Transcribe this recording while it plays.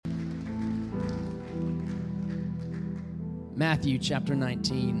Matthew chapter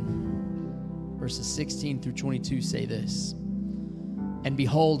 19, verses 16 through 22 say this. And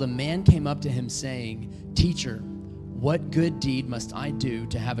behold, a man came up to him saying, Teacher, what good deed must I do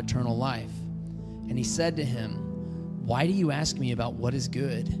to have eternal life? And he said to him, Why do you ask me about what is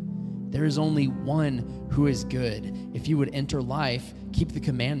good? There is only one who is good. If you would enter life, keep the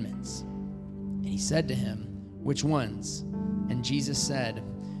commandments. And he said to him, Which ones? And Jesus said,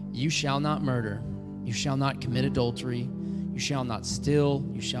 You shall not murder. You shall not commit adultery. You shall not steal.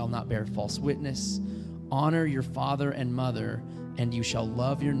 You shall not bear false witness. Honor your father and mother, and you shall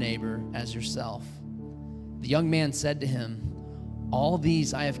love your neighbor as yourself. The young man said to him, All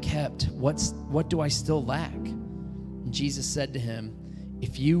these I have kept. What do I still lack? And Jesus said to him,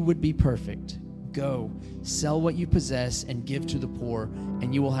 If you would be perfect, go, sell what you possess and give to the poor,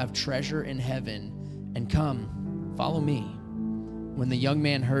 and you will have treasure in heaven. And come, follow me. When the young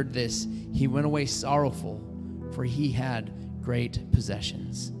man heard this, he went away sorrowful, for he had great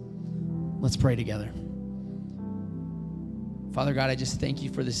possessions. Let's pray together. Father God, I just thank you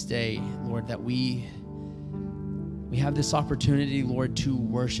for this day, Lord, that we have this opportunity, Lord, to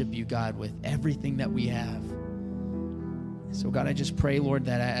worship you, God, with everything that we have. So, God, I just pray, Lord,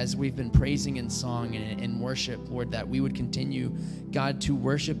 that as we've been praising in song and in worship, Lord, that we would continue, God, to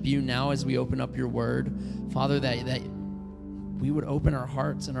worship you now as we open up your word. Father, that we would open our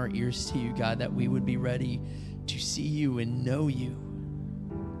hearts and our ears to you, God, that we would be ready to see you and know you.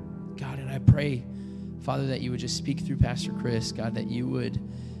 God, and I pray, Father, that you would just speak through Pastor Chris, God, that you would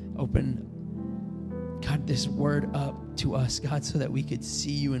open, God, this word up to us, God, so that we could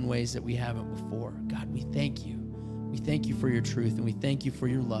see you in ways that we haven't before. God, we thank you. We thank you for your truth, and we thank you for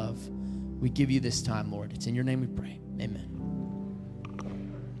your love. We give you this time, Lord. It's in your name we pray. Amen.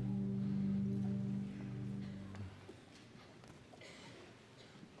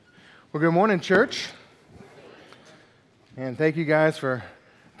 Well, good morning, church. And thank you guys for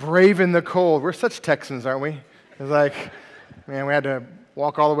braving the cold. We're such Texans, aren't we? It's like, man, we had to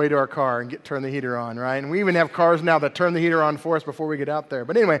walk all the way to our car and turn the heater on, right? And we even have cars now that turn the heater on for us before we get out there.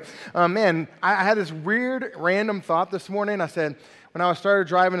 But anyway, man, I had this weird, random thought this morning. I said, when I started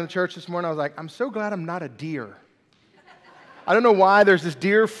driving to church this morning, I was like, I'm so glad I'm not a deer. I don't know why there's this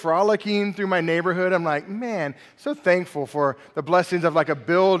deer frolicking through my neighborhood. I'm like, man, so thankful for the blessings of like a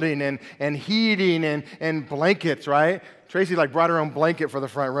building and heating and blankets, right? Tracy brought her own blanket for the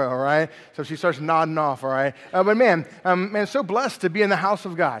front row, all right? So she starts nodding off, all right? But man, so blessed to be in the house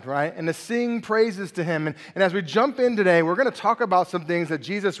of God, right? And to sing praises to him. And as we jump in today, we're going to talk about some things that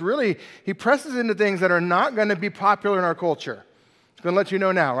Jesus really, he presses into things that are not going to be popular in our culture. I'm going to let you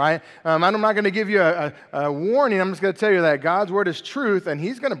know now, right? I'm not going to give you a warning. I'm just going to tell you that God's word is truth, and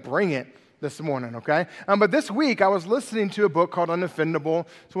he's going to bring it this morning, okay? But this week, I was listening to a book called Unoffendable.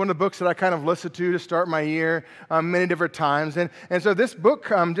 It's one of the books that I kind of listened to start my year many different times. And so this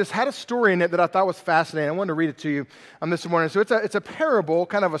book just had a story in it that I thought was fascinating. I wanted to read it to you this morning. So it's a parable,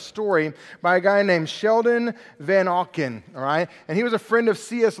 kind of a story, by a guy named Sheldon Van Auken, all right? And he was a friend of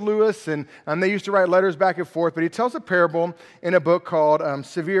C.S. Lewis, and they used to write letters back and forth. But he tells a parable in a book called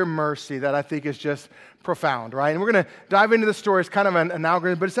Severe Mercy that I think is just profound, right? And we're going to dive into the story. It's kind of an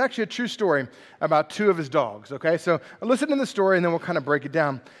algorithm, but it's actually a true story about two of his dogs, okay? So listen to the story, and then we'll kind of break it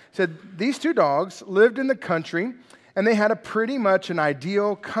down. It said, these two dogs lived in the country, and they had a pretty much an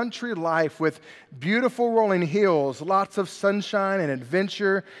ideal country life with beautiful rolling hills, lots of sunshine and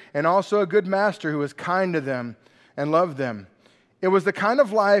adventure, and also a good master who was kind to them and loved them. It was the kind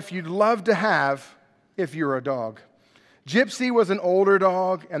of life you'd love to have if you were a dog. Gypsy was an older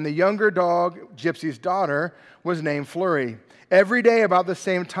dog, and the younger dog, Gypsy's daughter, was named Flurry. Every day about the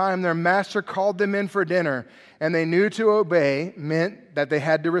same time, their master called them in for dinner, and they knew to obey meant that they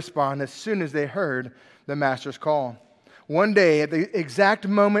had to respond as soon as they heard the master's call. One day, at the exact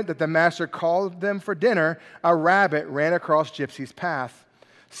moment that the master called them for dinner, a rabbit ran across Gypsy's path.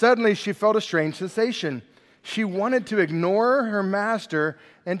 Suddenly, she felt a strange sensation. She wanted to ignore her master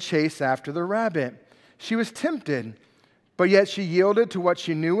and chase after the rabbit. She was tempted, but yet she yielded to what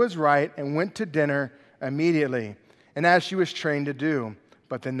she knew was right and went to dinner immediately, and as she was trained to do.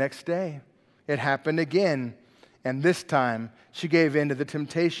 But the next day, it happened again, and this time she gave in to the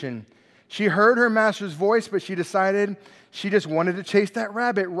temptation. She heard her master's voice, but she decided she just wanted to chase that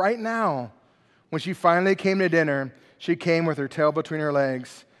rabbit right now. When she finally came to dinner, she came with her tail between her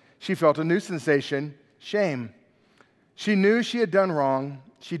legs. She felt a new sensation, shame. She knew she had done wrong.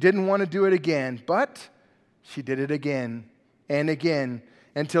 She didn't want to do it again, but she did it again and again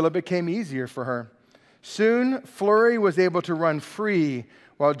until it became easier for her. Soon, Flurry was able to run free,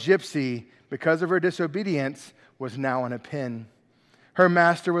 while Gypsy, because of her disobedience, was now in a pen. Her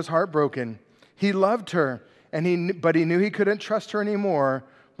master was heartbroken. He loved her, but he knew he couldn't trust her anymore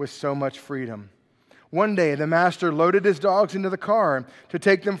with so much freedom. One day, the master loaded his dogs into the car to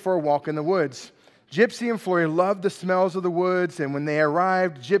take them for a walk in the woods. Gypsy and Florrie loved the smells of the woods, and when they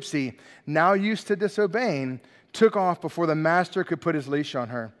arrived, Gypsy, now used to disobeying, took off before the master could put his leash on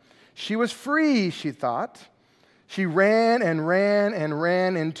her. She was free, she thought. She ran and ran and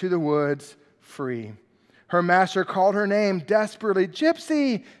ran into the woods free. Her master called her name desperately,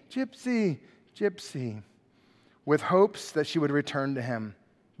 Gypsy, Gypsy, Gypsy, with hopes that she would return to him.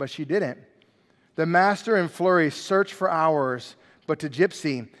 But she didn't. The master and Florrie searched for hours, but to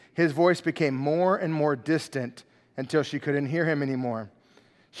Gypsy, his voice became more and more distant until she couldn't hear him anymore.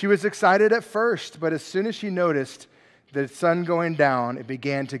 She was excited at first, but as soon as she noticed the sun going down, it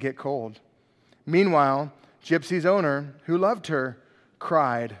began to get cold. Meanwhile, Gypsy's owner, who loved her,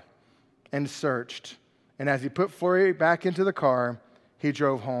 cried and searched. And as he put Florrie back into the car, he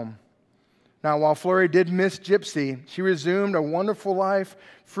drove home. Now, while Florrie did miss Gypsy, she resumed a wonderful life,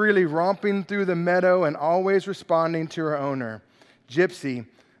 freely romping through the meadow and always responding to her owner. Gypsy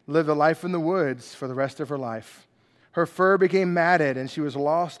lived a life in the woods for the rest of her life. Her fur became matted, and she was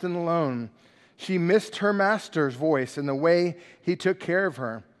lost and alone. She missed her master's voice and the way he took care of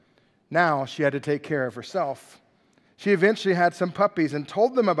her. Now she had to take care of herself. She eventually had some puppies and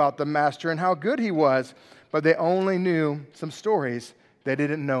told them about the master and how good he was, but they only knew some stories. They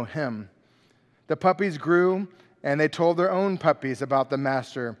didn't know him. The puppies grew, and they told their own puppies about the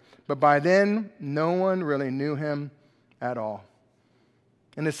master, but by then, no one really knew him at all.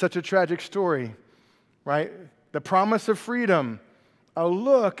 And it's such a tragic story, right? The promise of freedom, a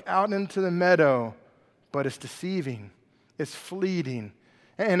look out into the meadow, but it's deceiving. It's fleeting.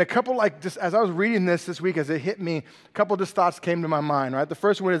 And a couple, just as I was reading this week, as it hit me, a couple just thoughts came to my mind, right? The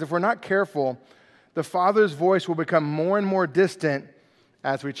first one is, if we're not careful, the Father's voice will become more and more distant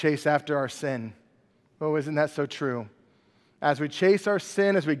as we chase after our sin. Oh, isn't that so true? As we chase our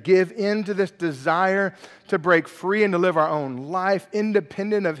sin, as we give in to this desire to break free and to live our own life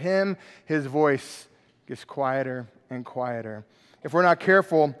independent of Him, His voice gets quieter and quieter. If we're not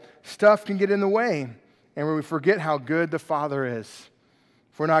careful, stuff can get in the way, and we forget how good the Father is.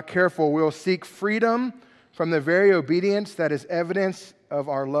 If we're not careful, we'll seek freedom from the very obedience that is evidence of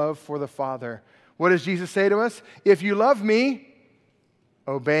our love for the Father. What does Jesus say to us? If you love me,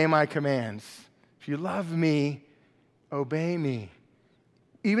 obey my commands. If you love me, obey me.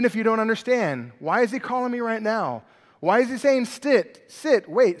 Even if you don't understand, why is he calling me right now? Why is he saying sit,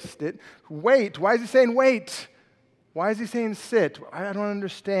 wait, wait? Why is he saying wait? Why is he saying sit? I don't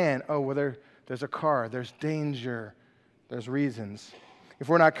understand. Oh, well, there's a car, there's danger, there's reasons. If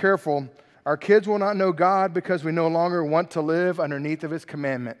we're not careful, our kids will not know God because we no longer want to live underneath of His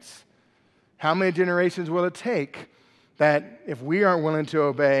commandments. How many generations will it take that if we aren't willing to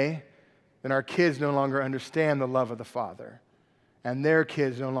obey, then our kids no longer understand the love of the Father, and their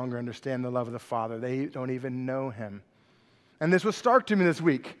kids no longer understand the love of the Father. They don't even know Him. And this was stark to me this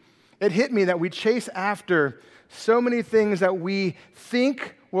week. It hit me that we chase after so many things that we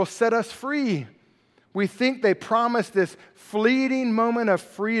think will set us free. We think they promise this fleeting moment of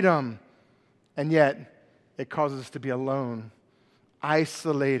freedom, and yet it causes us to be alone,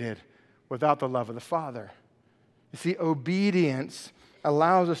 isolated, without the love of the Father. You see, obedience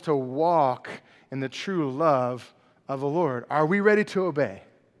allows us to walk in the true love of the Lord. Are we ready to obey?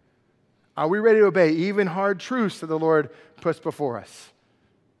 Are we ready to obey even hard truths that the Lord puts before us?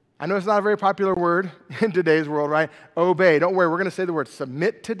 I know it's not a very popular word in today's world, right? Obey. Don't worry, we're going to say the word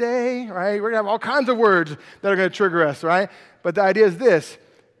submit today, right? We're going to have all kinds of words that are going to trigger us, right? But the idea is this.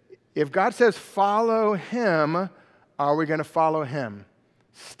 If God says follow Him, are we going to follow Him?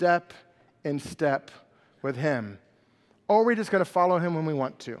 Step in step with Him. Or are we just going to follow Him when we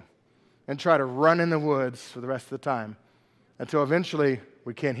want to and try to run in the woods for the rest of the time until eventually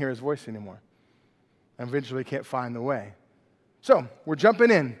we can't hear His voice anymore and eventually can't find the way? So we're jumping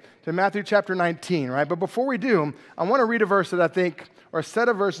in to Matthew chapter 19, right? But before we do, I want to read a verse that I think, or a set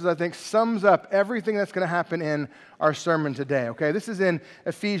of verses I think sums up everything that's going to happen in our sermon today, okay? This is in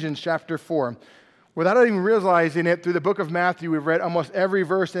Ephesians chapter 4. Without even realizing it, through the book of Matthew, we've read almost every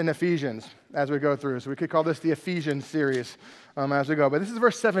verse in Ephesians as we go through. So we could call this the Ephesians series as we go. But this is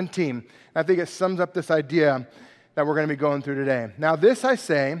verse 17. I think it sums up this idea that we're going to be going through today. Now this I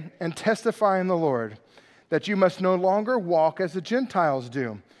say and testify in the Lord, that you must no longer walk as the Gentiles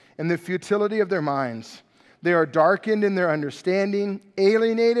do, in the futility of their minds. They are darkened in their understanding,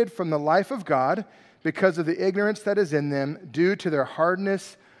 alienated from the life of God because of the ignorance that is in them due to their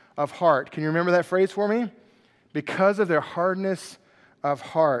hardness of heart. Can you remember that phrase for me? Because of their hardness of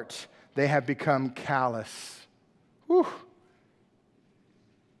heart, they have become callous. Whew.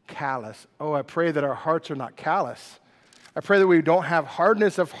 callous. Oh, I pray that our hearts are not callous. I pray that we don't have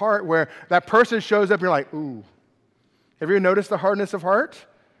hardness of heart where that person shows up and you're like, ooh. Have you ever noticed the hardness of heart?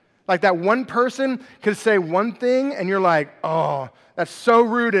 Like that one person could say one thing and you're like, oh, that's so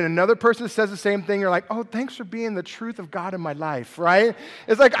rude. And another person says the same thing. You're like, oh, thanks for being the truth of God in my life, right?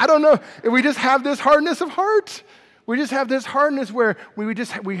 It's like, I don't know. If we just have this hardness of heart. We just have this hardness where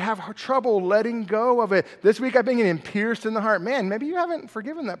we have trouble letting go of it. This week I've been getting pierced in the heart. Man, maybe you haven't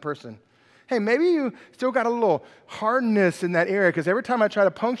forgiven that person. Hey, maybe you still got a little hardness in that area because every time I try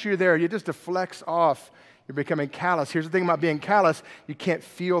to puncture you there, it just deflects off. You're becoming callous. Here's the thing about being callous. You can't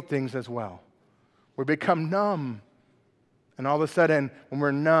feel things as well. We become numb. And all of a sudden, when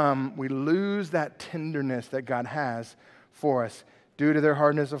we're numb, we lose that tenderness that God has for us. Due to their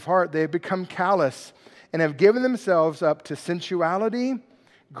hardness of heart, they have become callous and have given themselves up to sensuality,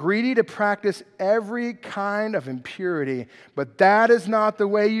 greedy to practice every kind of impurity. But that is not the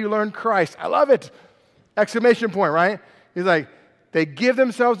way you learn Christ. I love it. Exclamation point, right? He's like, they give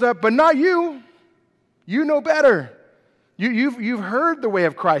themselves up, but not you. You know better. You've heard the way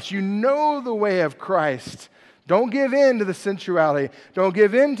of Christ. You know the way of Christ. Don't give in to the sensuality. Don't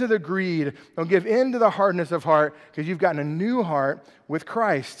give in to the greed. Don't give in to the hardness of heart because you've gotten a new heart with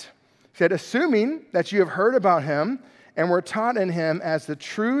Christ. He said, assuming that you have heard about him and were taught in him as the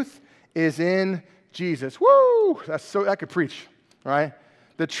truth is in Jesus. Woo! That could preach, right?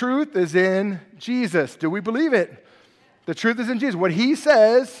 The truth is in Jesus. Do we believe it? The truth is in Jesus. What he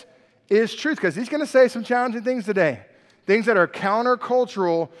says is truth because he's going to say some challenging things today. Things that are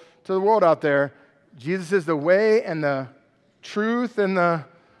countercultural to the world out there. Jesus is the way and the truth and the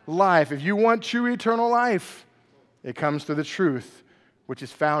life. If you want true eternal life, it comes through the truth, which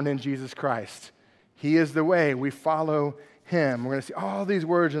is found in Jesus Christ. He is the way. We follow him. We're going to see all these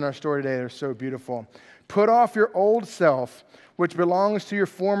words in our story today. They're so beautiful. Put off your old self, which belongs to your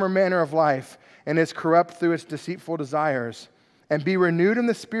former manner of life and is corrupt through its deceitful desires, and be renewed in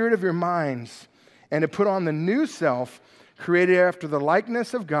the spirit of your minds, and to put on the new self, created after the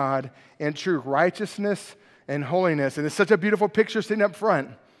likeness of God in true righteousness and holiness. And it's such a beautiful picture sitting up front.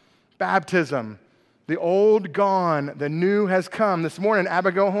 Baptism. The old gone, the new has come. This morning,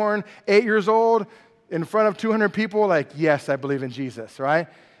 Abigail Horn, 8 years old, in front of 200 people, like, yes, I believe in Jesus, right?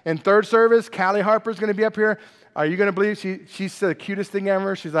 In third service, Callie Harper's going to be up here. Are you going to believe she's the cutest thing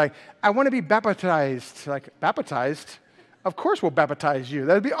ever? She's like, I want to be baptized. Like, baptized? Of course we'll baptize you.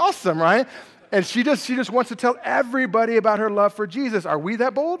 That'd be awesome, right? And she just wants to tell everybody about her love for Jesus. Are we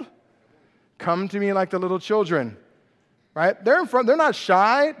that bold? Come to me like the little children, right? They're in front. They're not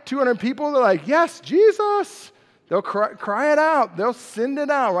shy. 200 people, they're like, yes, Jesus. They'll cry it out. They'll send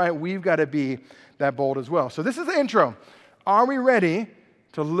it out, right? We've got to be that bold as well. So this is the intro. Are we ready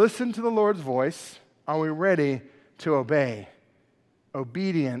to listen to the Lord's voice? Are we ready to obey?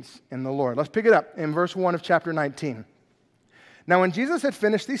 Obedience in the Lord. Let's pick it up in verse 1 of chapter 19. Now, when Jesus had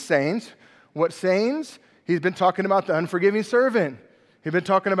finished these sayings, what sayings? He's been talking about the unforgiving servant. He's been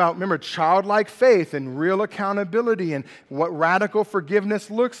talking about, remember, childlike faith and real accountability and what radical forgiveness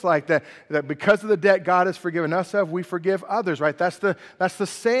looks like, that because of the debt God has forgiven us of, we forgive others, right? That's the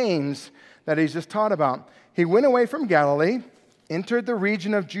sayings that he's just taught about. He went away from Galilee, entered the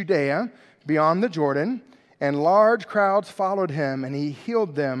region of Judea beyond the Jordan, and large crowds followed him, and he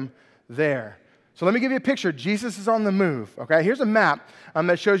healed them there. So let me give you a picture. Jesus is on the move, okay? Here's a map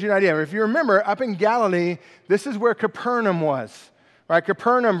that shows you an idea. If you remember, up in Galilee, this is where Capernaum was, right?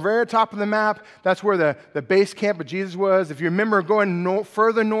 Capernaum, very top of the map, that's where the base camp of Jesus was. If you remember going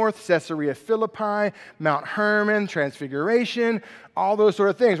further north, Caesarea Philippi, Mount Hermon, Transfiguration, all those sort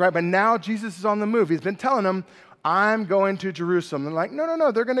of things, right? But now Jesus is on the move. He's been telling them, I'm going to Jerusalem. They're like,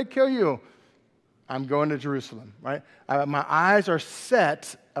 no, they're going to kill you. I'm going to Jerusalem, right? My eyes are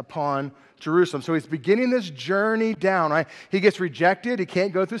set upon Jerusalem. So he's beginning this journey down, right? He gets rejected. He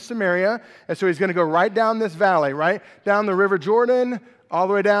can't go through Samaria. And so he's going to go right down this valley, right? Down the river Jordan, all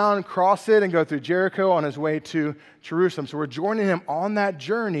the way down, cross it, and go through Jericho on his way to Jerusalem. So we're joining him on that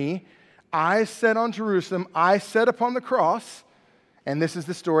journey. Eyes set on Jerusalem, eyes set upon the cross. And this is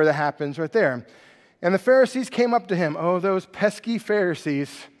the story that happens right there. And the Pharisees came up to him. Oh, those pesky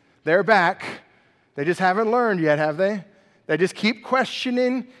Pharisees. They're back. They just haven't learned yet, have they? They just keep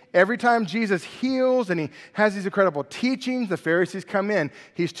questioning. Every time Jesus heals and he has these incredible teachings, the Pharisees come in.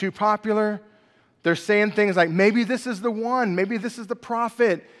 He's too popular. They're saying things like, maybe this is the one. Maybe this is the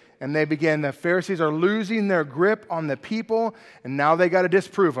prophet. And the Pharisees are losing their grip on the people, and now they got to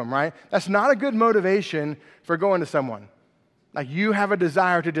disprove them, right? That's not a good motivation for going to someone. Like, you have a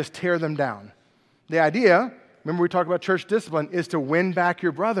desire to just tear them down. The idea, remember we talked about church discipline, is to win back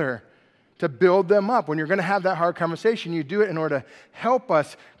your brother. to build them up. When you're going to have that hard conversation, you do it in order to help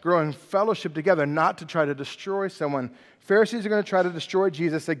us grow in fellowship together, not to try to destroy someone. Pharisees are going to try to destroy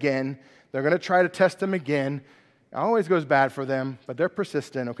Jesus again. They're going to try to test him again. It always goes bad for them, but they're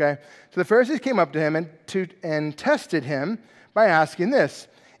persistent, okay? So the Pharisees came up to him and tested him by asking this: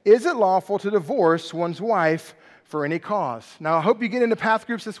 is it lawful to divorce one's wife for any cause? Now, I hope you get into path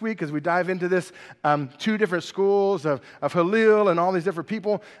groups this week as we dive into this 2 different schools of Hillel and all these different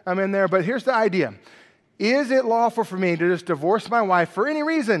people in there. But here's the idea. Is it lawful for me to just divorce my wife for any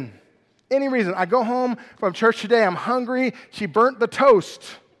reason? Any reason. I go home from church today, I'm hungry, she burnt the toast.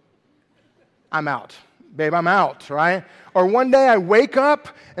 I'm out. Babe, I'm out, right? Or one day I wake up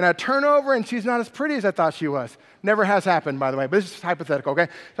and I turn over and she's not as pretty as I thought she was. Never has happened, by the way, but this is hypothetical, okay?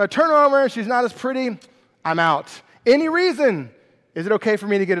 So I turn over and she's not as pretty, I'm out. Any reason, is it okay for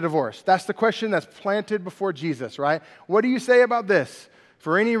me to get a divorce? That's the question that's planted before Jesus, right? What do you say about this?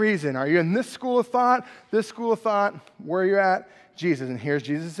 For any reason. Are you in this school of thought, this school of thought? Where are you at? Jesus. And here's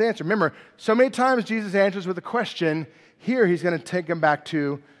Jesus' answer. Remember, so many times Jesus answers with a question. Here he's going to take him back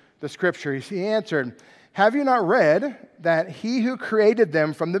to the scripture. He answered, have you not read that he who created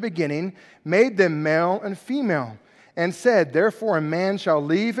them from the beginning made them male and female, and said, therefore a man shall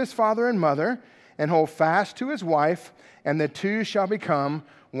leave his father and mother and hold fast to his wife, and the two shall become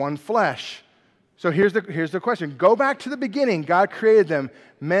one flesh. So here's the question. Go back to the beginning. God created them,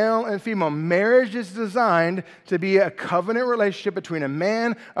 male and female. Marriage is designed to be a covenant relationship between a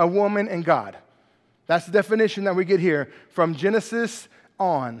man, a woman, and God. That's the definition that we get here from Genesis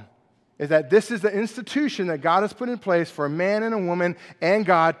on, is that this is the institution that God has put in place for a man and a woman and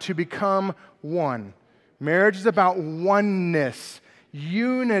God to become one. Marriage is about oneness,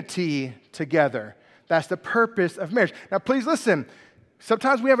 unity together. That's the purpose of marriage. Now, please listen.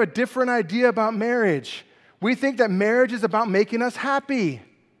 Sometimes we have a different idea about marriage. We think that marriage is about making us happy.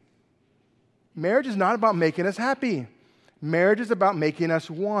 Marriage is not about making us happy. Marriage is about making us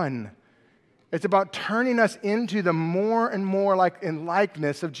one. It's about turning us into the more and more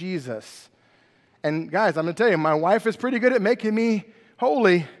likeness of Jesus. And guys, I'm going to tell you, my wife is pretty good at making me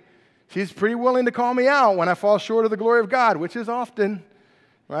holy. She's pretty willing to call me out when I fall short of the glory of God, which is often,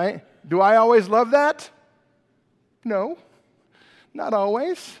 right? Do I always love that? No, not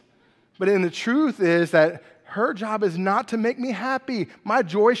always. But the truth is that her job is not to make me happy. My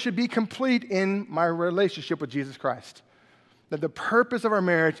joy should be complete in my relationship with Jesus Christ. That the purpose of our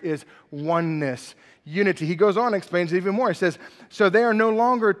marriage is oneness, unity. He goes on and explains it even more. He says, so they are no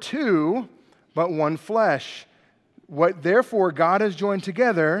longer two, but one flesh. What therefore God has joined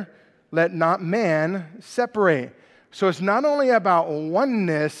together, let not man separate. So it's not only about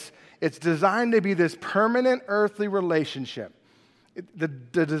oneness, it's designed to be this permanent earthly relationship. The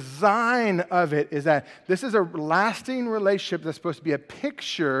design of it is that this is a lasting relationship that's supposed to be a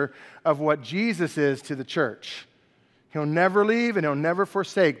picture of what Jesus is to the church. He'll never leave and he'll never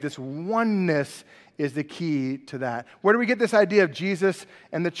forsake. This oneness is the key to that. Where do we get this idea of Jesus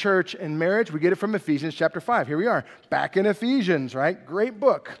and the church and marriage? We get it from Ephesians chapter 5. Here we are, back in Ephesians, right? Great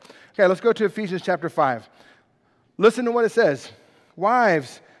book. Okay, let's go to Ephesians chapter 5. Listen to what it says.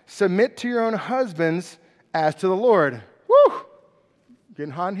 Wives, submit to your own husbands as to the Lord. Woo!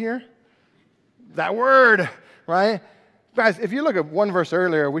 Getting hot in here? That word, right? Guys, if you look at one verse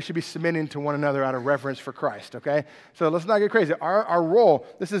earlier, we should be submitting to one another out of reverence for Christ, okay? So let's not get crazy. Our role,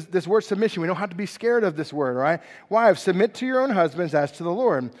 this word submission, we don't have to be scared of this word, all right? Wives, submit to your own husbands as to the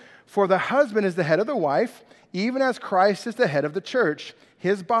Lord. For the husband is the head of the wife, even as Christ is the head of the church,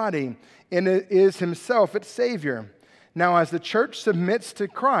 his body, and it is himself its Savior. Now, as the church submits to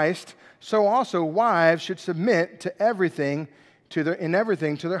Christ, so also wives should submit to everything to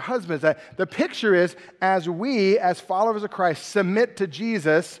their husbands. The picture is, as we, as followers of Christ, submit to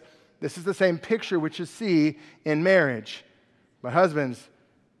Jesus, this is the same picture which you see in marriage. But husbands,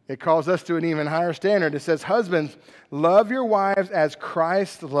 it calls us to an even higher standard. It says, husbands, love your wives as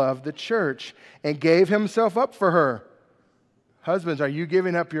Christ loved the church and gave himself up for her. Husbands, are you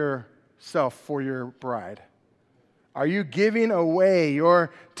giving up yourself for your bride? Are you giving away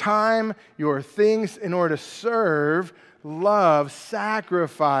your time, your things in order to serve, love,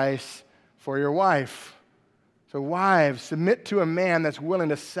 sacrifice for your wife? So wives, submit to a man that's willing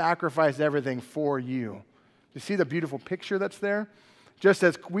to sacrifice everything for you. You see the beautiful picture that's there? Just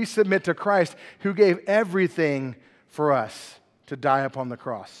as we submit to Christ, who gave everything for us to die upon the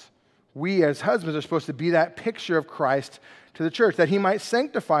cross. We as husbands are supposed to be that picture of Christ to the church, that he might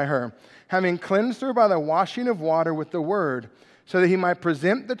sanctify her, having cleansed her by the washing of water with the word, so that he might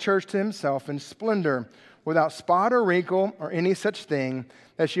present the church to himself in splendor, without spot or wrinkle or any such thing,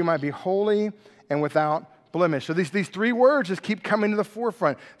 that she might be holy and without blemish. So these three words just keep coming to the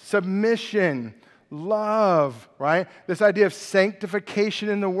forefront. Submission, love, right? This idea of sanctification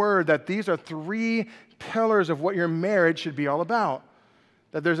in the Word, that these are three pillars of what your marriage should be all about.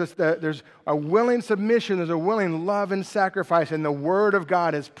 That there's a willing submission, there's a willing love and sacrifice, and the Word of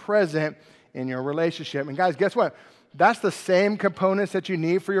God is present in your relationship. And guys, guess what? That's the same components that you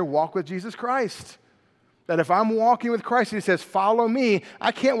need for your walk with Jesus Christ. That if I'm walking with Christ, He says, follow me,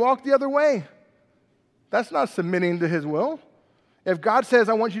 I can't walk the other way. That's not submitting to His will. If God says,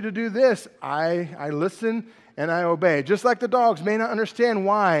 I want you to do this, I listen and I obey. Just like the dogs may not understand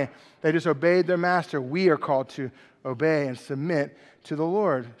why they just obeyed their master, we are called to obey and submit to the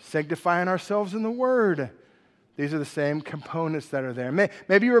Lord, sanctifying ourselves in the Word. These are the same components that are there.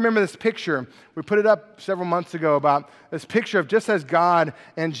 Maybe you remember this picture. We put it up several months ago about this picture of just as God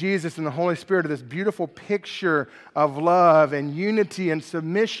and Jesus and the Holy Spirit are this beautiful picture of love and unity and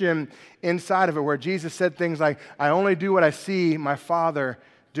submission inside of it, where Jesus said things like, I only do what I see my Father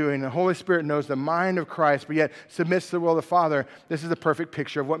doing. The Holy Spirit knows the mind of Christ, but yet submits to the will of the Father. This is the perfect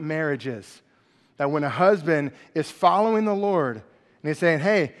picture of what marriage is. That when a husband is following the Lord, and he's saying,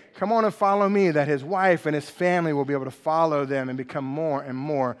 hey, come on and follow me, that his wife and his family will be able to follow them and become more and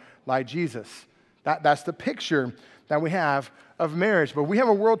more like Jesus. That's the picture that we have of marriage. But we have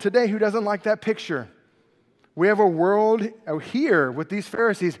a world today who doesn't like that picture. We have a world here with these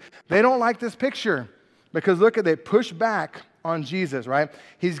Pharisees. They don't like this picture because look, they push back on Jesus, right?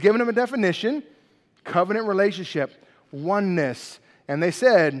 He's given them a definition, covenant relationship, oneness. And they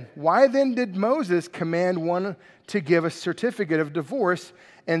said, why then did Moses command one to give a certificate of divorce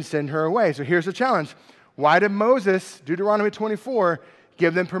and send her away? So here's the challenge. Why did Moses, Deuteronomy 24,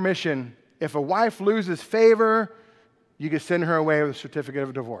 give them permission? If a wife loses favor, you can send her away with a certificate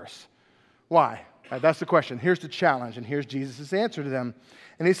of divorce. Why? That's the question. Here's the challenge, and here's Jesus' answer to them.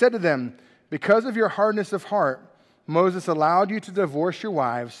 And he said to them, because of your hardness of heart, Moses allowed you to divorce your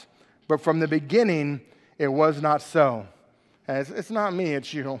wives, but from the beginning it was not so. It's not me,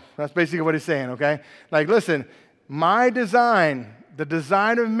 it's you. That's basically what he's saying, okay? Like, listen, my design, the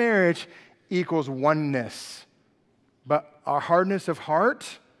design of marriage equals oneness. But our hardness of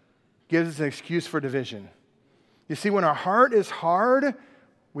heart gives us an excuse for division. You see, when our heart is hard,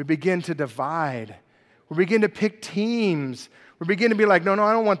 we begin to divide. We begin to pick teams. We begin to be like, no,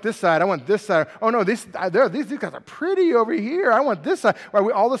 I don't want this side. I want this side. Oh, no, these guys are pretty over here. I want this side.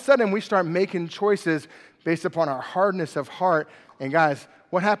 Right, all of a sudden, we start making choices based upon our hardness of heart. And guys,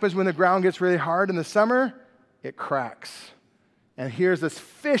 what happens when the ground gets really hard in the summer? It cracks. And here's this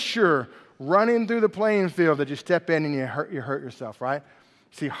fissure running through the playing field that you step in and you hurt yourself, right?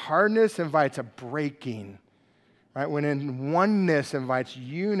 See, hardness invites a breaking, right? When in oneness invites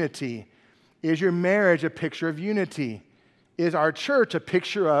unity. Is your marriage a picture of unity? Is our church a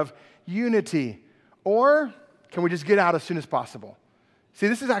picture of unity? Or can we just get out as soon as possible? See,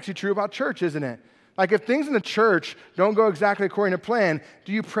 this is actually true about church, isn't it? Like if things in the church don't go exactly according to plan,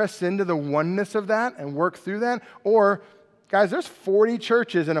 do you press into the oneness of that and work through that? Or, guys, there's 40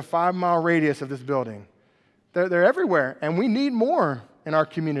 churches in a 5-mile radius of this building. They're everywhere, and we need more in our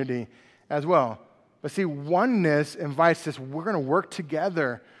community as well. But see, oneness invites us, we're going to work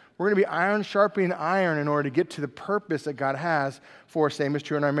together. We're going to be iron sharpening iron in order to get to the purpose that God has for us. Same is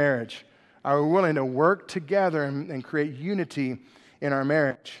true in our marriage. Are we willing to work together and create unity in our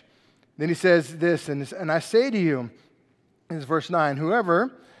marriage? Then he says this, and I say to you, this is verse 9,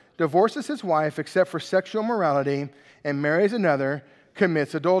 whoever divorces his wife except for sexual morality and marries another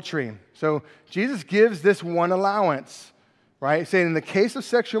commits adultery. So Jesus gives this one allowance, right? Saying in the case of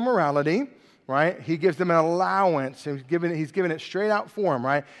sexual morality, right, he gives them an allowance. He's giving it straight out for them,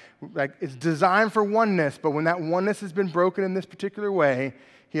 right? Like it's designed for oneness, but when that oneness has been broken in this particular way,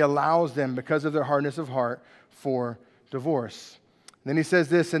 he allows them, because of their hardness of heart, for divorce. Then he says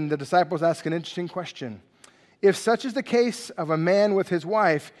this, and the disciples ask an interesting question. If such is the case of a man with his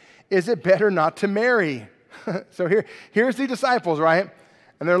wife, is it better not to marry? So here's the disciples, right?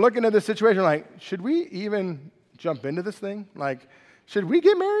 And they're looking at this situation like, should we even jump into this thing? Like, should we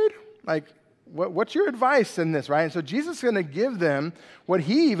get married? Like, what's your advice in this, right? And so Jesus is going to give them what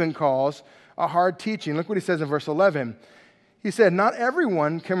he even calls a hard teaching. Look what he says in verse 11. He said, not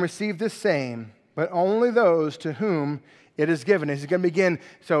everyone can receive this same, but only those to whom it is given. He's going to begin.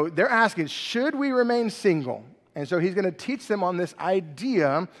 So they're asking, should we remain single? And so he's going to teach them on this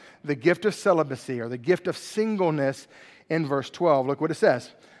idea, the gift of celibacy or the gift of singleness in verse 12. Look what it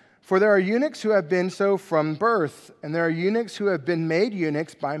says. For there are eunuchs who have been so from birth, and there are eunuchs who have been made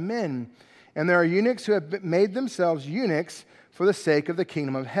eunuchs by men, and there are eunuchs who have made themselves eunuchs for the sake of the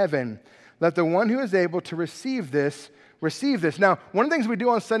kingdom of heaven. Let the one who is able to receive this. Now, one of the things we do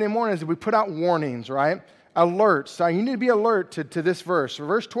on Sunday mornings is we put out warnings, right? alert. So you need to be alert to this verse.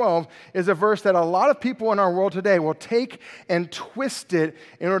 Verse 12 is a verse that a lot of people in our world today will take and twist it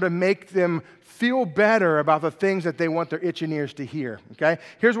in order to make them feel better about the things that they want their itching ears to hear, okay?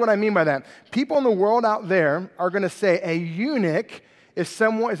 Here's what I mean by that. People in the world out there are going to say a eunuch is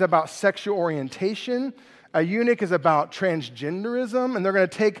about sexual orientation. A eunuch is about transgenderism, and they're going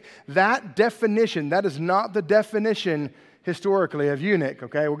to take that definition. That is not the definition historically of eunuch,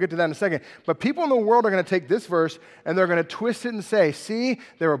 okay? We'll get to that in a second. But people in the world are going to take this verse, and they're going to twist it and say, see,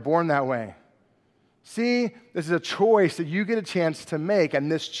 they were born that way. See, this is a choice that you get a chance to make,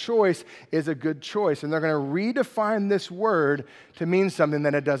 and this choice is a good choice. And they're going to redefine this word to mean something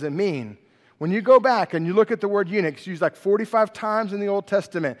that it doesn't mean. When you go back and you look at the word eunuch, it's used like 45 times in the Old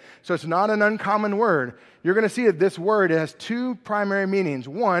Testament, so it's not an uncommon word. You're going to see that this word has two primary meanings.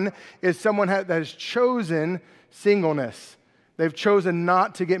 One is someone that has chosen singleness. They've chosen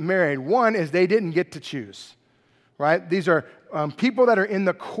not to get married. One is they didn't get to choose, right? These are people that are in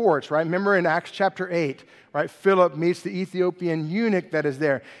the courts, right? Remember in Acts chapter 8, right? Philip meets the Ethiopian eunuch that is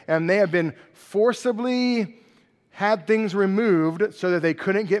there, and they have been forcibly had things removed so that they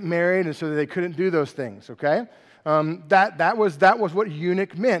couldn't get married and so that they couldn't do those things, okay? That was what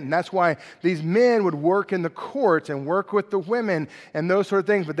eunuch meant, and that's why these men would work in the courts and work with the women and those sort of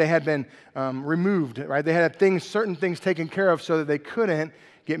things, but they had been removed, right? They had certain things taken care of so that they couldn't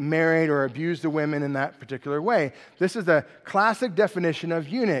get married or abuse the women in that particular way. This is the classic definition of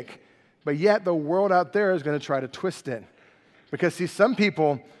eunuch, but yet the world out there is going to try to twist it. Because, see, some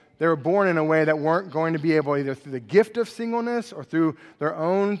people, they were born in a way that weren't going to be able, either through the gift of singleness or through their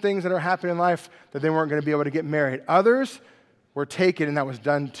own things that are happening in life, that they weren't going to be able to get married. Others were taken, and that was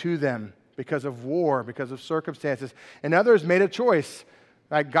done to them because of war, because of circumstances. And others made a choice.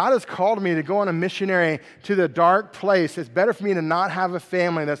 Like, God has called me to go on a missionary to the dark place. It's better for me to not have a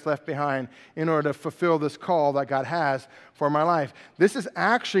family that's left behind in order to fulfill this call that God has for my life. This is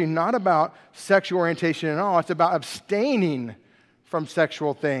actually not about sexual orientation at all. It's about abstaining from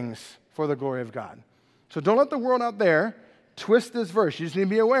sexual things for the glory of God. So don't let the world out there twist this verse. You just need to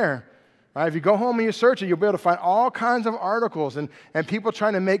be aware. Right? If you go home and you search it, you'll be able to find all kinds of articles and people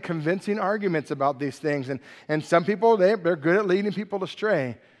trying to make convincing arguments about these things. And some people, they're good at leading people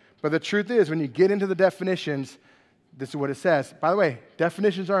astray. But the truth is, when you get into the definitions, this is what it says. By the way,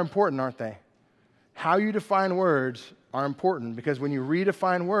 definitions are important, aren't they? How you define words are important, because when you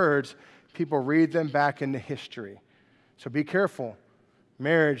redefine words, people read them back into history. So be careful.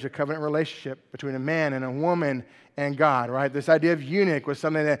 Marriage, a covenant relationship between a man and a woman and God, right? This idea of eunuch was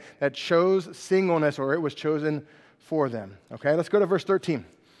something that chose singleness, or it was chosen for them. Okay, let's go to verse 13.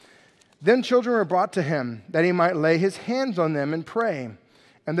 Then children were brought to him that he might lay his hands on them and pray.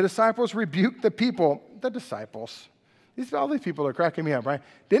 And the disciples rebuked the people. The disciples. All these people are cracking me up, right?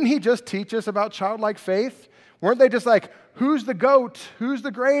 Didn't he just teach us about childlike faith? Weren't they just like, who's the goat? Who's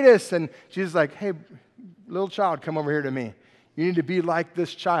the greatest? And Jesus is like, hey, little child, come over here to me. You need to be like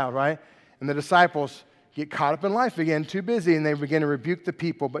this child, right? And the disciples get caught up in life again, too busy, and they begin to rebuke the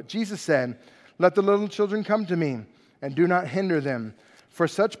people. But Jesus said, let the little children come to me, and do not hinder them, for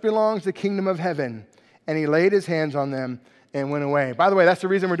such belongs the kingdom of heaven. And he laid his hands on them and went away. By the way, that's the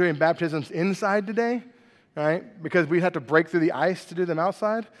reason we're doing baptisms inside today, right? Because we had to break through the ice to do them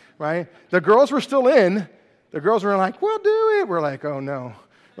outside, right? The girls were still in. The girls were like, we'll do it. We're like, oh no.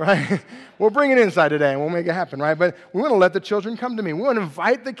 Right? We'll bring it inside today and we'll make it happen, right? But we want to let the children come to me. We want to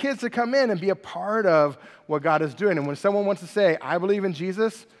invite the kids to come in and be a part of what God is doing. And when someone wants to say, I believe in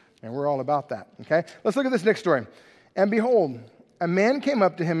Jesus, and we're all about that, okay? Let's look at this next story. And behold, a man came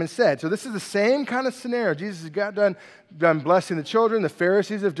up to him and said, so this is the same kind of scenario. Jesus has got done blessing the children. The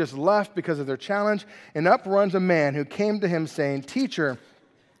Pharisees have just left because of their challenge. And up runs a man who came to him saying, Teacher,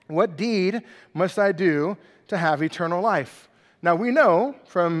 what deed must I do to have eternal life? Now, we know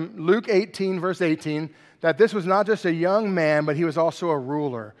from Luke 18, verse 18, that this was not just a young man, but he was also a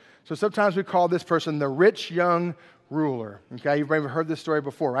ruler. So sometimes we call this person the rich young ruler. Okay, you've maybe heard this story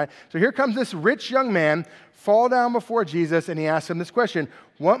before, right? So here comes this rich young man, fall down before Jesus, and he asks him this question,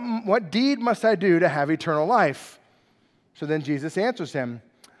 what deed must I do to have eternal life? So then Jesus answers him,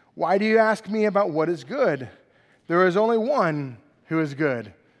 why do you ask me about what is good? There is only one who is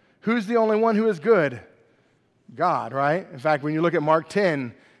good. Who's the only one who is good? God, right? In fact, when you look at Mark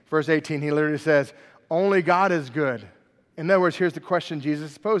 10, verse 18, he literally says, only God is good. In other words, here's the question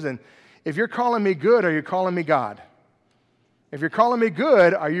Jesus is posing. If you're calling me good, are you calling me God? If you're calling me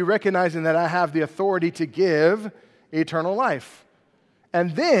good, are you recognizing that I have the authority to give eternal life?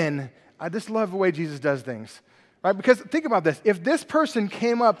 And then, I just love the way Jesus does things, right? Because think about this. If this person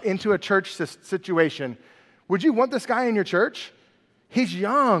came up into a church situation, would you want this guy in your church? He's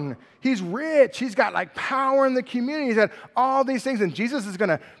young. He's rich. He's got like power in the community. He's got all these things. And Jesus is going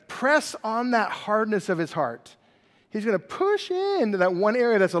to press on that hardness of his heart. He's going to push into that one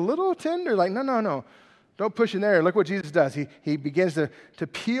area that's a little tender. Like, no. Don't push in there. Look what Jesus does. He begins to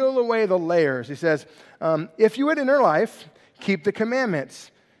peel away the layers. He says, if you would enter life, keep the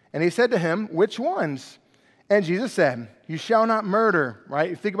commandments. And he said to him, which ones? And Jesus said, you shall not murder, right?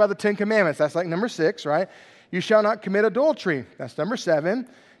 You think about the 10 commandments. That's like number 6, right? You shall not commit adultery. That's number 7.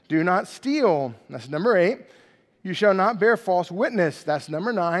 Do not steal. That's number 8. You shall not bear false witness. That's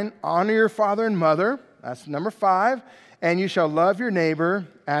number 9. Honor your father and mother. That's number 5. And you shall love your neighbor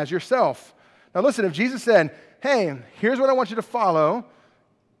as yourself. Now listen, if Jesus said, hey, here's what I want you to follow,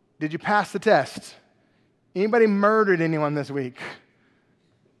 did you pass the test? Anybody murdered anyone this week?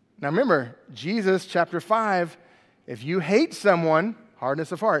 Now remember, Jesus, chapter 5, if you hate someone,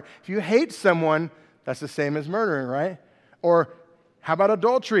 hardness of heart, if you hate someone, that's the same as murdering, right? Or how about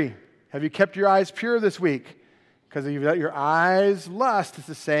adultery? Have you kept your eyes pure this week? Because if you've let your eyes lust, it's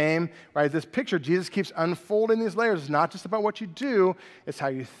the same, right? This picture, Jesus keeps unfolding these layers. It's not just about what you do, it's how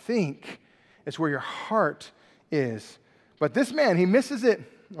you think. It's where your heart is. But this man, he misses it,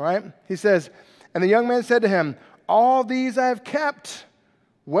 all right? He says, and the young man said to him, all these I have kept.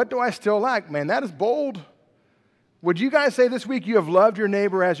 What do I still lack? Man, that is bold. Would you guys say this week you have loved your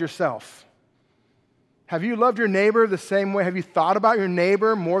neighbor as yourself? Have you loved your neighbor the same way? Have you thought about your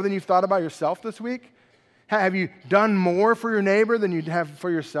neighbor more than you've thought about yourself this week? Have you done more for your neighbor than you have for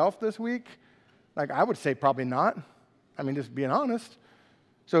yourself this week? Like, I would say probably not. I mean, just being honest.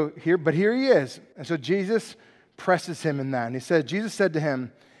 But here he is. And so Jesus presses him in that. And Jesus said to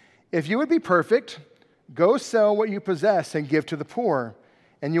him, if you would be perfect, go sell what you possess and give to the poor,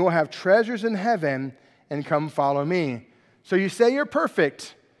 and you will have treasures in heaven, and come follow me. So you say you're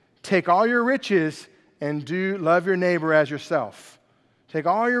perfect. Take all your riches and love your neighbor as yourself. Take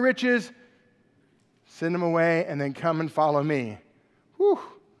all your riches, send them away, and then come and follow me. Whew.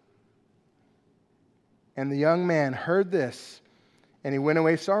 And the young man heard this, and he went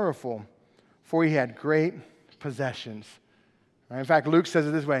away sorrowful, for he had great possessions. In fact, Luke says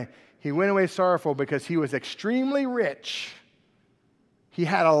it this way. He went away sorrowful because he was extremely rich. He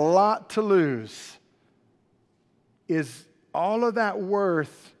had a lot to lose. Is all of that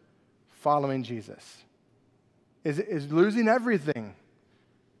worth following Jesus? Is losing everything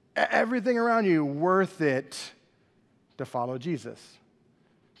around you worth it to follow Jesus?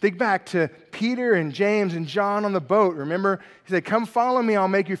 Think back to Peter and James and John on the boat. Remember, he said, come follow me, I'll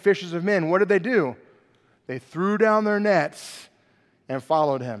make you fishers of men. What did they do? They threw down their nets and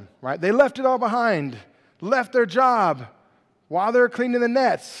followed him, right? They left it all behind, left their job while they were cleaning the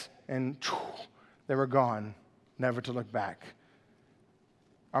nets, and they were gone, never to look back.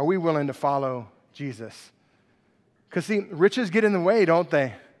 Are we willing to follow Jesus? Because see, riches get in the way, don't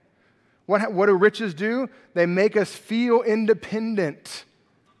they? What do riches do? They make us feel independent.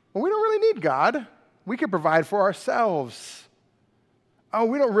 Well, we don't really need God. We can provide for ourselves. Oh,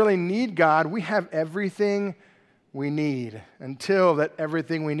 we don't really need God. We have everything we need until that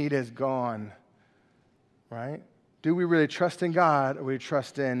everything we need is gone, right? Do we really trust in God, or do we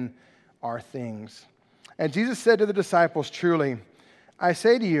trust in our things? And Jesus said to the disciples, truly, I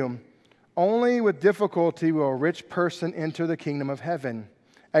say to you, only with difficulty will a rich person enter the kingdom of heaven.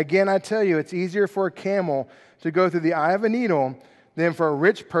 Again, I tell you, it's easier for a camel to go through the eye of a needle than for a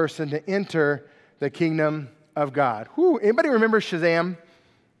rich person to enter the kingdom of God. Whew, anybody remember Shazam?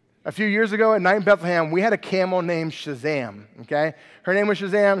 A few years ago at Night in Bethlehem, we had a camel named Shazam, okay? Her name was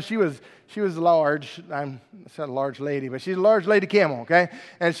Shazam. She was large. I said a large lady, but she's a large lady camel, okay?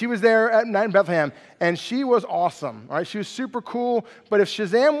 And she was there at Night in Bethlehem, and she was awesome, right? She was super cool, but if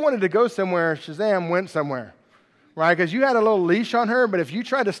Shazam wanted to go somewhere, Shazam went somewhere, right? Because you had a little leash on her, but if you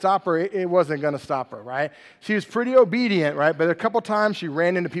tried to stop her, it wasn't going to stop her, right? She was pretty obedient, right? But a couple times she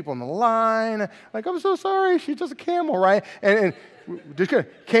ran into people in the line, like, I'm so sorry, she's just a camel, right? And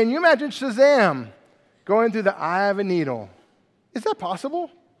can you imagine Shazam going through the eye of a needle? Is that possible?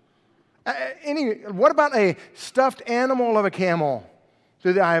 What about a stuffed animal of a camel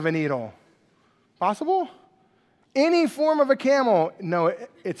through the eye of a needle? Possible? Any form of a camel? No,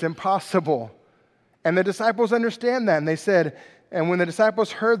 it's impossible. And the disciples understand that. And they said, and when the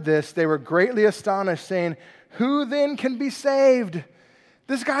disciples heard this, they were greatly astonished, saying, who then can be saved?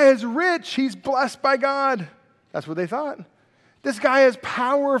 This guy is rich. He's blessed by God. That's what they thought. This guy is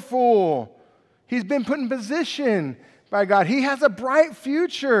powerful. He's been put in position by God. He has a bright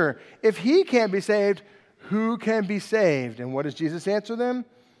future. If he can't be saved, who can be saved? And what does Jesus answer them?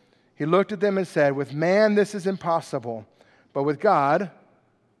 He looked at them and said, with man this is impossible, but with God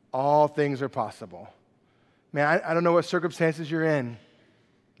all things are possible. Man, I don't know what circumstances you're in.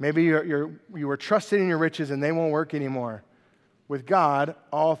 Maybe you were trusting in your riches and they won't work anymore. With God,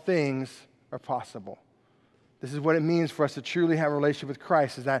 all things are possible. This is what it means for us to truly have a relationship with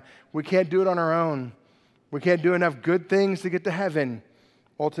Christ, is that we can't do it on our own. We can't do enough good things to get to heaven.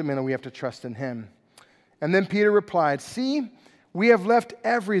 Ultimately, we have to trust in him. And then Peter replied, "See, we have left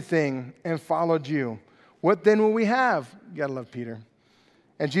everything and followed you. What then will we have?" You gotta love Peter.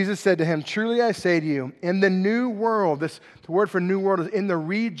 And Jesus said to him, "Truly I say to you, in the new world," the word for new world is in the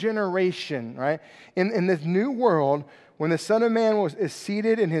regeneration, right? In this new world, when the Son of Man is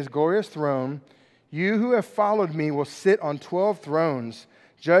seated in his glorious throne, you who have followed me will sit on 12 thrones,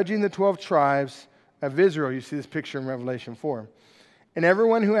 judging the 12 tribes of Israel. You see this picture in Revelation 4. And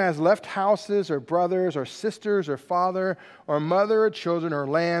everyone who has left houses or brothers or sisters or father or mother or children or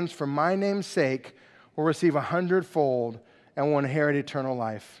lands for my name's sake will receive 100-fold and will inherit eternal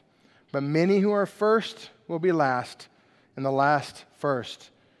life. But many who are first will be last, and the last first.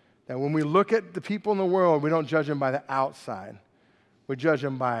 That when we look at the people in the world, we don't judge them by the outside. We judge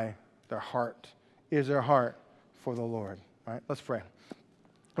them by their heart. Is their heart for the Lord? All right, let's pray.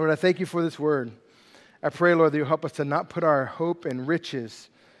 Lord, I thank you for this word. I pray, Lord, that you help us to not put our hope in riches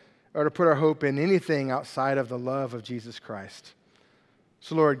or to put our hope in anything outside of the love of Jesus Christ.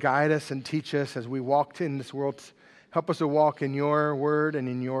 So, Lord, guide us and teach us as we walk in this world. Help us to walk in your word and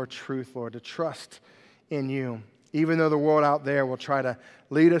in your truth, Lord, to trust in you. Even though the world out there will try to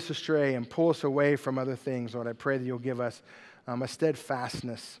lead us astray and pull us away from other things, Lord, I pray that you'll give us a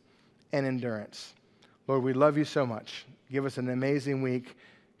steadfastness and endurance. Lord, we love you so much. Give us an amazing week.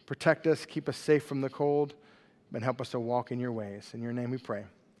 Protect us, keep us safe from the cold, and help us to walk in your ways. In your name we pray.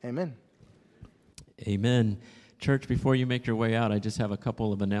 Amen. Amen. Church, before you make your way out, I just have a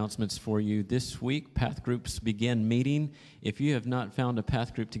couple of announcements for you. This week, Path Groups begin meeting. If you have not found a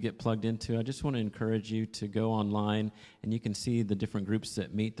Path Group to get plugged into, I just want to encourage you to go online, and you can see the different groups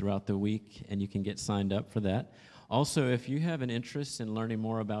that meet throughout the week, and you can get signed up for that. Also, if you have an interest in learning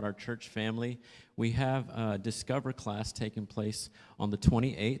more about our church family, we have a Discover class taking place on the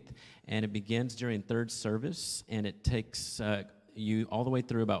 28th, and it begins during third service, and it takes you all the way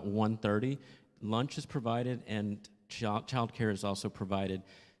through about 1:30. Lunch is provided, and child care is also provided.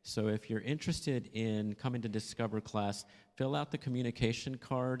 So if you're interested in coming to Discover class, fill out the communication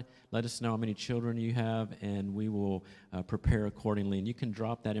card. Let us know how many children you have, and we will prepare accordingly. And you can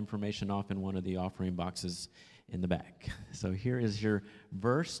drop that information off in one of the offering boxes in the back. So here is your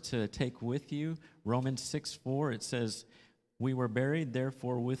verse to take with you. Romans 6:4, it says, "We were buried,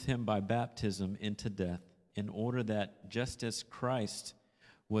 therefore, with him by baptism into death, in order that just as Christ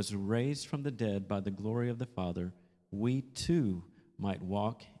was raised from the dead by the glory of the Father, we too might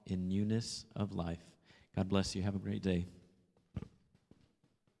walk in newness of life." God bless you. Have a great day.